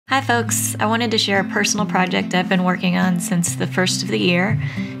Hi folks, I wanted to share a personal project I've been working on since the first of the year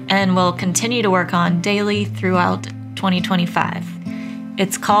and will continue to work on daily throughout 2025.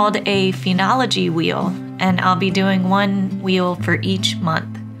 It's called a Phenology Wheel, and I'll be doing one wheel for each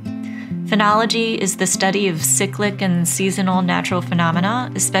month. Phenology is the study of cyclic and seasonal natural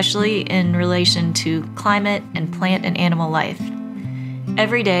phenomena, especially in relation to climate and plant and animal life.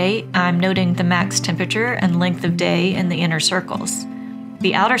 Every day, I'm noting the max temperature and length of day in the inner circles.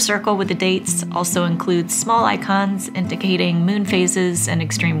 The outer circle with the dates also includes small icons indicating moon phases and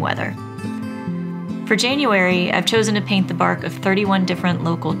extreme weather. For January, I've chosen to paint the bark of 31 different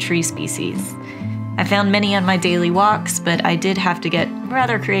local tree species. I found many on my daily walks, but I did have to get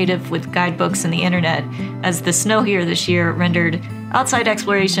rather creative with guidebooks and the internet, as the snow here this year rendered outside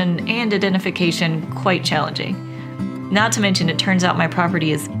exploration and identification quite challenging. Not to mention, it turns out my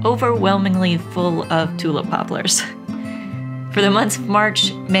property is overwhelmingly full of tulip poplars. For the months of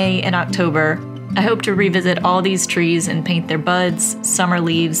March, May, and October, I hope to revisit all these trees and paint their buds, summer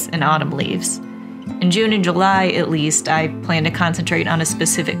leaves, and autumn leaves. In June and July, at least, I plan to concentrate on a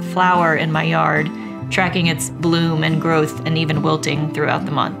specific flower in my yard, tracking its bloom and growth and even wilting throughout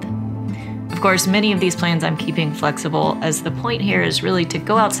the month. Of course, many of these plans I'm keeping flexible, as the point here is really to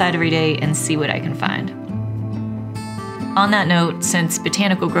go outside every day and see what I can find. On that note, since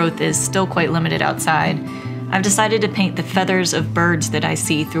botanical growth is still quite limited outside, I've decided to paint the feathers of birds that I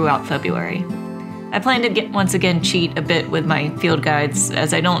see throughout February. I plan to once again cheat a bit with my field guides,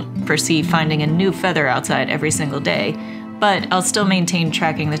 as I don't foresee finding a new feather outside every single day, but I'll still maintain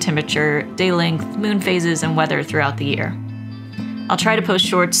tracking the temperature, day length, moon phases, and weather throughout the year. I'll try to post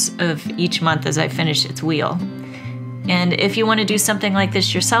shorts of each month as I finish its wheel. And if you want to do something like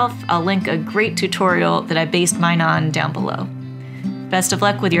this yourself, I'll link a great tutorial that I based mine on down below. Best of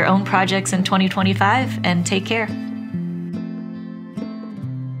luck with your own projects in 2025, and take care.